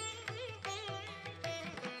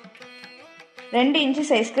 2 இன்ச்சு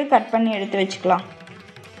சைஸ்க்கு கட் பண்ணி எடுத்து வச்சுக்கலாம்.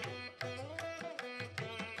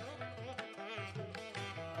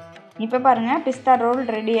 இப்போ பாருங்கள், பிஸ்தா ரோல்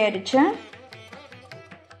ரெடி ஆயிடுச்சு.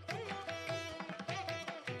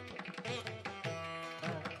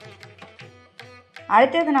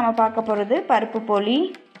 அடுத்தது நம்ம பார்க்க போகிறது பருப்பு போலி.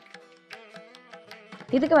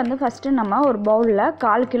 இதுக்கு வந்து ஃபஸ்ட்டு நம்ம ஒரு பவுலில்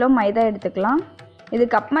 1/4 கிலோ மைதா எடுத்துக்கலாம். இது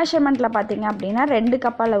கப் மெஷர்மெண்ட்டில் பார்த்திங்க அப்படின்னா 2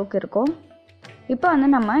 கப் அளவுக்கு இருக்கும். இப்போ வந்து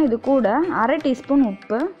நம்ம இது கூட 1/2 டீஸ்பூன்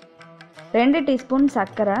உப்பு, 2 டீஸ்பூன்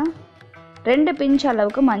சர்க்கரை, 2 பிஞ்ச்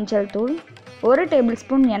அளவுக்கு மஞ்சள் தூள், 1 டேபிள்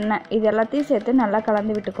ஸ்பூன் எண்ணெய், இது எல்லாத்தையும் சேர்த்து நல்லா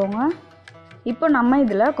கலந்து விட்டுக்கோங்க. இப்போ நம்ம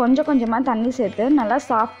இதில் கொஞ்சம் கொஞ்சமாக தண்ணி சேர்த்து நல்லா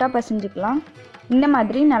சாஃப்டாக பசைஞ்சிக்கலாம். இந்த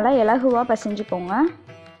மாதிரி நல்லா இலகுவாக பசைஞ்சிக்கோங்க.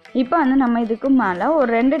 இப்போ வந்து நம்ம இதுக்கு மேலே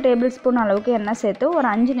ஒரு 2 டேபிள் ஸ்பூன் அளவுக்கு எண்ணெய் சேர்த்து ஒரு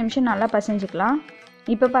 5 நிமிஷம் நல்லா பசைஞ்சிக்கலாம்.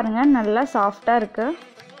 இப்போ பாருங்கள், நல்லா சாஃப்டாக இருக்குது.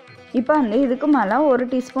 இப்போ வந்து இதுக்கு மேலே 1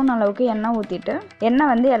 டீஸ்பூன் அளவுக்கு எண்ணெய் ஊற்றிட்டு எண்ணெய்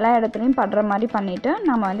வந்து எல்லா இடத்துலையும் படுற மாதிரி பண்ணிவிட்டு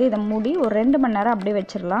நம்ம வந்து இதை மூடி ஒரு 2 மணி நேரம் அப்படியே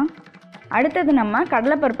வச்சிடலாம். அடுத்தது நம்ம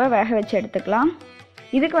கடலைப்பருப்பை வேக வச்சு எடுத்துக்கலாம்.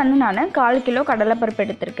 இதுக்கு வந்து நான் 1/4 கிலோ கடலைப்பருப்பு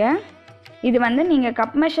எடுத்திருக்கேன். இது வந்து நீங்கள்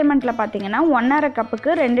கப் மெஷர்மெண்ட்டில் பார்த்தீங்கன்னா 1/2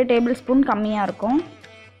 கப்புக்கு 2 டேபிள் ஸ்பூன் கம்மியாக இருக்கும்.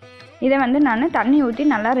 இதை வந்து நான் தண்ணி ஊற்றி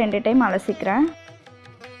நல்லா 2 டைம் அலசிக்கிறேன்.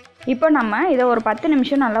 இப்போ நம்ம இதை ஒரு 10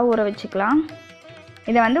 நிமிஷம் நல்லா ஊற வச்சுக்கலாம்.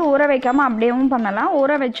 இதை வந்து ஊற வைக்காமல் அப்படியேவும் பண்ணலாம்.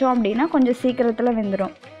 ஊற வச்சோம் அப்படின்னா கொஞ்சம் சீக்கிரத்தில்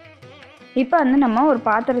வெந்துடும். இப்போ வந்து நம்ம ஒரு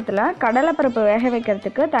பாத்திரத்தில் கடலைப்பருப்பு வேக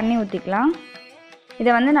வைக்கிறதுக்கு தண்ணி ஊற்றிக்கலாம். இதை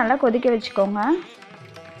வந்து நல்லா கொதிக்க வச்சுக்கோங்க.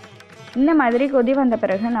 இந்த மாதிரி கொதி வந்த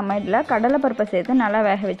பிறகு நம்ம இதில் கடலைப்பருப்பை சேர்த்து நல்லா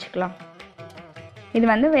வேக வச்சுக்கலாம். இது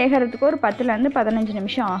வந்து வேகிறதுக்கு ஒரு 10லேருந்து 15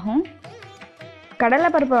 நிமிஷம் ஆகும்.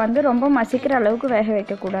 கடலைப்பருப்பை வந்து ரொம்ப மசிக்கிற அளவுக்கு வேக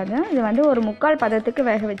வைக்கக்கூடாது. இது வந்து ஒரு 3/4 பதத்துக்கு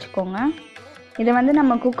வேக வச்சுக்கோங்க. இதை வந்து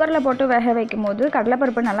நம்ம குக்கரில் போட்டு வேக வைக்கும் போது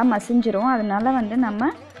கடலைப்பருப்பு நல்லா மசிஞ்சிரும். அதனால வந்து நம்ம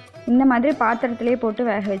இந்த மாதிரி பாத்திரத்திலே போட்டு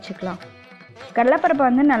வேக வச்சுக்கலாம். கடலைப்பருப்பை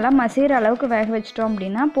வந்து நல்லா மசிகிற அளவுக்கு வேக வச்சிட்டோம்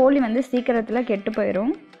அப்படின்னா போலி வந்து சீக்கிரத்தில் கெட்டு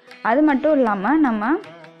போயிடும். அது மட்டும் இல்லாமல் நம்ம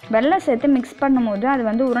வெல்லம் சேர்த்து மிக்ஸ் பண்ணும்போது அது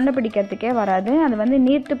வந்து உருண்டை பிடிக்கிறதுக்கே வராது. அது வந்து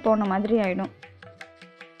நீர்த்து போன மாதிரி ஆகிடும்.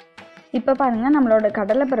 இப்போ பாருங்கள், நம்மளோட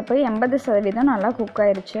கடலைப்பருப்பு 80% நல்லா குக்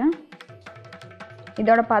ஆயிடுச்சு.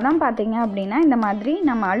 இதோட பதம் பார்த்திங்க அப்படின்னா இந்த மாதிரி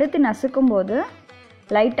நம்ம அழுத்தி நசுக்கும் போது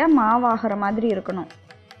லைட்டாக மாவாகிற மாதிரி இருக்கணும்.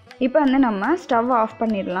 இப்போ வந்து நம்ம ஸ்டவ் ஆஃப்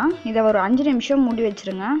பண்ணிடலாம். இதை ஒரு 5 நிமிஷம் மூடி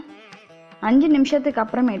வச்சுருங்க. 5 நிமிஷத்துக்கு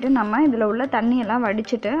அப்புறமேட்டு நம்ம இதில் உள்ள தண்ணியெல்லாம்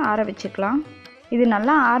வடிச்சிட்டு ஆற வச்சுக்கலாம். இது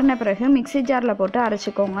நல்லா ஆறின பிறகு மிக்ஸி ஜாரில் போட்டு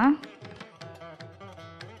அரைச்சிக்கோங்க.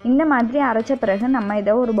 இந்த மாதிரி அரைச்ச பிறகு நம்ம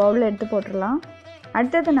இதை ஒரு பவுலில் எடுத்து போட்டுடலாம்.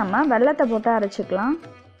 அடுத்தது நம்ம வெல்லத்தை போட்டு அரைச்சிக்கலாம்.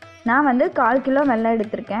 நான் வந்து 1/4 கிலோ வெல்லம்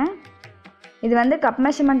எடுத்திருக்கேன். இது வந்து கப்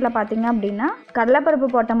மெஷர்மெண்ட்டில் பார்த்திங்க அப்படின்னா கடலைப்பருப்பு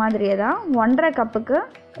போட்ட மாதிரியே தான் 1/2 கப்புக்கு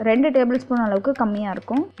 2 டேபிள் ஸ்பூன் அளவுக்கு கம்மியாக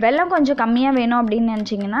இருக்கும். வெல்லம் கொஞ்சம் கம்மியாக வேணும் அப்படின்னு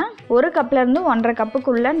நினச்சிங்கன்னா 1 கப்லேருந்து 1/2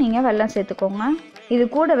 கப்புக்குள்ளே நீங்கள் வெல்லம் சேர்த்துக்கோங்க. இது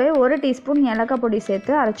கூடவே 1 டீஸ்பூன் ஏலக்காய் பொடி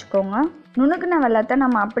சேர்த்து அரைச்சிக்கோங்க. நுணுக்குன வெல்லத்தை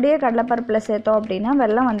நம்ம அப்படியே கடலைப்பருப்பில் சேர்த்தோம் அப்படின்னா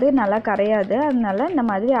வெல்லம் வந்து நல்லா கரையாது. அதனால இந்த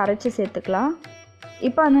மாதிரி அரைச்சி சேர்த்துக்கலாம்.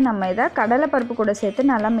 இப்போ வந்து நம்ம இதை கடலைப்பருப்பு கூட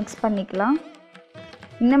சேர்த்து நல்லா மிக்ஸ் பண்ணிக்கலாம்.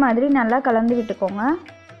 இந்த மாதிரி நல்லா கலந்து விட்டுக்கோங்க.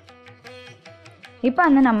 இப்போ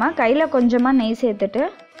வந்து நம்ம கையில் கொஞ்சமாக நெய் சேர்த்துட்டு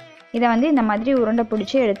இதை வந்து இந்த மாதிரி உருண்டை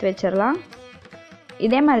பிடிச்சி எடுத்து வச்சிடலாம்.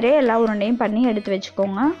 இதே மாதிரியே எல்லா உருண்டையும் பண்ணி எடுத்து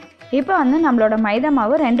வச்சுக்கோங்க. இப்போ வந்து நம்மளோட மைதா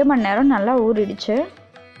மாவு 2 மணி நேரம் நல்லா ஊறிடுச்சு.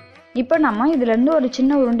 இப்போ நம்ம இதிலேருந்து ஒரு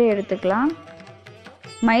சின்ன உருண்டை எடுத்துக்கலாம்.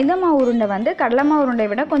 மைதா மாவு உருண்டை வந்து கடலை மாவு உருண்டை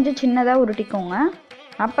விட கொஞ்சம் சின்னதாக உருட்டிக்கோங்க.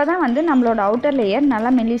 அப்போ தான் வந்து நம்மளோட அவுட்டர் லேயர் நல்லா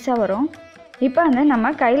மெலிசாக வரும். இப்போ வந்து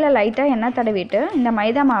நம்ம கையில் லைட்டாக எண்ணெய் தடவிட்டு இந்த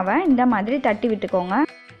மைதா மாவை இந்த மாதிரி தட்டி விட்டுக்கோங்க.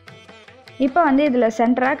 இப்போ வந்து இதில்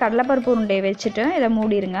சென்டராக கடலைப்பருப்பு உருண்டையை வச்சுட்டு இதை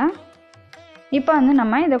மூடிடுங்க. இப்போ வந்து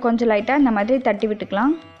நம்ம இதை கொஞ்சம் லைட்டாக இந்த மாதிரி தட்டி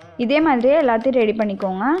விட்டுக்கலாம். இதே மாதிரியே எல்லாத்தையும் ரெடி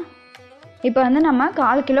பண்ணிக்கோங்க. இப்போ வந்து நம்ம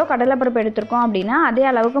 1/4 கிலோ கடலைப்பருப்பு எடுத்திருக்கோம் அப்படின்னா அதே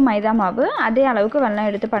அளவுக்கு மைதா மாவு, அதே அளவுக்கு வெல்லம்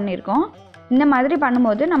எடுத்து பண்ணியிருக்கோம். இந்த மாதிரி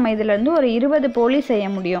பண்ணும்போது நம்ம இதிலேருந்து ஒரு 20 போலி செய்ய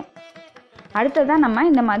முடியும். அடுத்ததாக நம்ம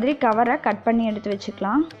இந்த மாதிரி கவரை கட் பண்ணி எடுத்து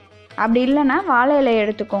வச்சுக்கலாம். அப்படி இல்லைன்னா வாழை இலை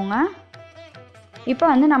எடுத்துக்கோங்க. இப்போ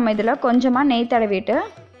வந்து நம்ம இதில் கொஞ்சமாக நெய் தடவிட்டு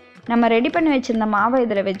நம்ம ரெடி பண்ணி வச்சுருந்த மாவை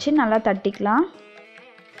இதில் வச்சு நல்லா தட்டிக்கலாம்.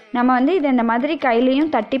 நம்ம வந்து இதை இந்த மாதிரி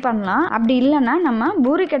கையிலையும் தட்டி பண்ணலாம். அப்படி இல்லைன்னா நம்ம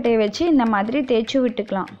பூரிக்கட்டையை வச்சு இந்த மாதிரி தேய்ச்சி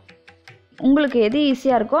விட்டுக்கலாம். உங்களுக்கு எது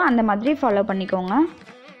ஈஸியாக இருக்கோ அந்த மாதிரி ஃபாலோ பண்ணிக்கோங்க.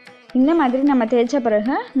 இந்த மாதிரி நம்ம தேய்ச்ச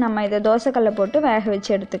பிறகு நம்ம இதை தோசைக்கல்லை போட்டு வேக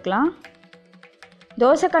வச்சு எடுத்துக்கலாம்.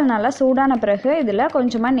 தோசைக்கல் நல்லா சூடான பிறகு இதில்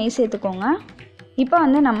கொஞ்சமாக நெய் சேர்த்துக்கோங்க. இப்போ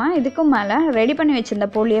வந்து நம்ம இதுக்கு மேலே ரெடி பண்ணி வச்சுருந்த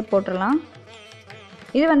போலியை போட்டுடலாம்.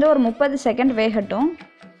 இது வந்து ஒரு 30 செகண்ட் வேகட்டும்.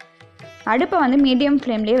 அடுப்பை வந்து மீடியம்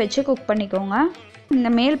ஃப்ளேம்லேயே வச்சு குக் பண்ணிக்கோங்க. இந்த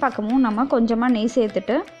மேல் பக்கமும் நம்ம கொஞ்சமாக நெய்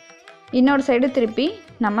சேர்த்துட்டு இன்னொரு சைடு திருப்பி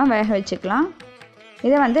நம்ம வேக வச்சுக்கலாம்.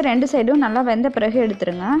 இதை வந்து 2 சைடும் நல்லா வெந்த பிறகு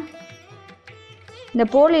எடுத்துருங்க. இந்த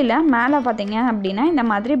போலியில் மேலே பார்த்திங்க அப்படின்னா இந்த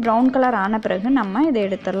மாதிரி ப்ரௌன் கலர் ஆன பிறகு நம்ம இதை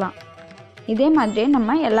எடுத்துடலாம். இதே மாதிரியே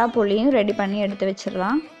நம்ம எல்லா போலியும் ரெடி பண்ணி எடுத்து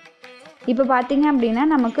வச்சிடலாம். இப்போ பார்த்திங்க அப்படின்னா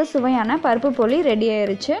நமக்கு சுவையான பருப்பு போலி ரெடி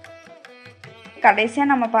ஆயிடுச்சு.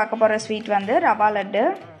 கடைசியாக நம்ம பார்க்க போகிற ஸ்வீட் வந்து ரவா லட்டு.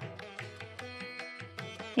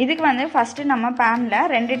 இதுக்கு வந்து ஃபஸ்ட்டு நம்ம பேனில்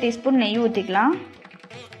 2 டீஸ்பூன் நெய் ஊற்றிக்கலாம்.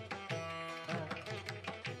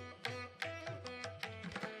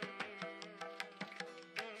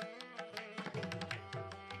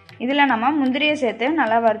 இதில் நம்ம முந்திரியை சேர்த்து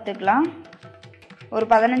நல்லா வறுத்துக்கலாம். ஒரு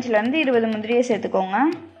 15லேருந்து 20 முந்திரியை சேர்த்துக்கோங்க.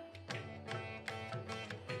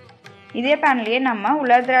 இதே பேன்லேயே நம்ம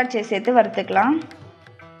உலர் திராட்சையை சேர்த்து வறுத்துக்கலாம்.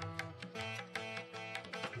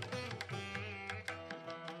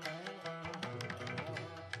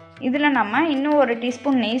 இதில் நம்ம இன்னும் 1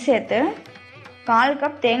 டீஸ்பூன் நெய் சேர்த்து 1/4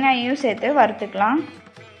 கப் தேங்காயையும் சேர்த்து வறுத்துக்கலாம்.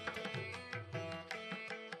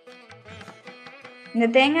 இந்த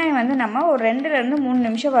தேங்காயை வந்து நம்ம ஒரு 2லேருந்து 3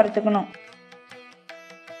 நிமிஷம் வறுத்துக்கணும்.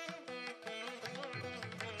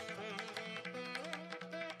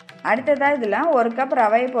 அடுத்ததாக இதில் 1 கப்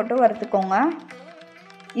ரவையை போட்டு வறுத்துக்கோங்க.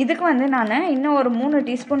 இதுக்கு வந்து நான் இன்னும் ஒரு 3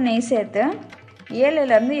 டீஸ்பூன் நெய் சேர்த்து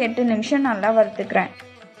 7லேருந்து 8 நிமிஷம் நல்லா வறுத்துக்கிறேன்.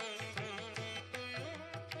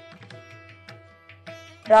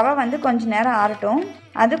 ரவை வந்து கொஞ்ச நேரம் ஆறட்டும்.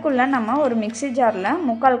 அதுக்குள்ளே நம்ம ஒரு மிக்ஸி ஜாரில்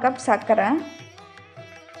 3/4 கப் சர்க்கரை,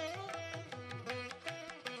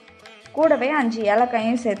 கூடவே 5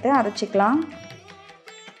 ஏலக்காயும் சேர்த்து அரைச்சிக்கலாம்.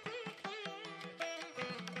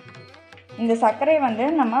 இந்த சர்க்கரையை வந்து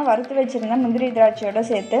நம்ம வறுத்து வச்சுருந்த முந்திரி திராட்சையோடு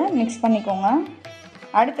சேர்த்து மிக்ஸ் பண்ணிக்கோங்க.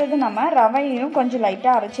 அடுத்தது நம்ம ரவையும் கொஞ்சம்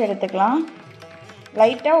லைட்டாக அரைச்சி எடுத்துக்கலாம்.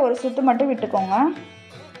 லைட்டாக ஒரு சுற்று மட்டும் விட்டுக்கோங்க.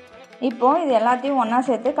 இப்போது இது எல்லாத்தையும் ஒன்றா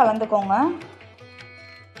சேர்த்து கலந்துக்கோங்க.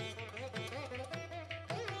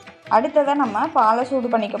 அடுத்ததாக நம்ம பாலை சூடு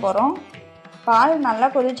பண்ணிக்க போகிறோம். பால் நல்லா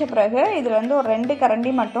கொதித்த பிறகு இதில் வந்து ஒரு 2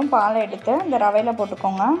 கரண்டி மட்டும் பாலை எடுத்து இந்த ரவையில்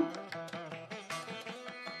போட்டுக்கோங்க.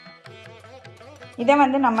 இதை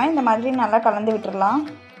வந்து நம்ம இந்த மாதிரி நல்லா கலந்து விட்டுடலாம்.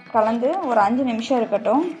 கலந்து ஒரு 5 நிமிஷம்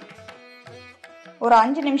இருக்கட்டும். ஒரு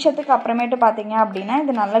 5 நிமிஷத்துக்கு அப்புறமேட்டு பார்த்தீங்க அப்படின்னா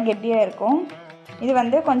இது நல்லா கெட்டியாக இருக்கும். இது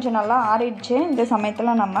வந்து கொஞ்சம் நல்லா ஆறிடுச்சு. இந்த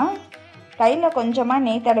சமயத்தில் நம்ம கையில் கொஞ்சமாக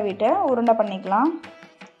நெய் தடவிட்டு உருண்டை பண்ணிக்கலாம்.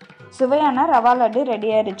 சுவையான ரவா லட்டு ரெடி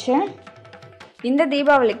ஆயிடுச்சு. இந்த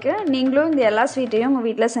தீபாவளிக்கு நீங்களும் இந்த எல்லா ஸ்வீட்டையும் உங்கள்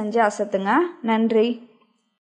வீட்டில் செஞ்சு அசத்துங்க. நன்றி.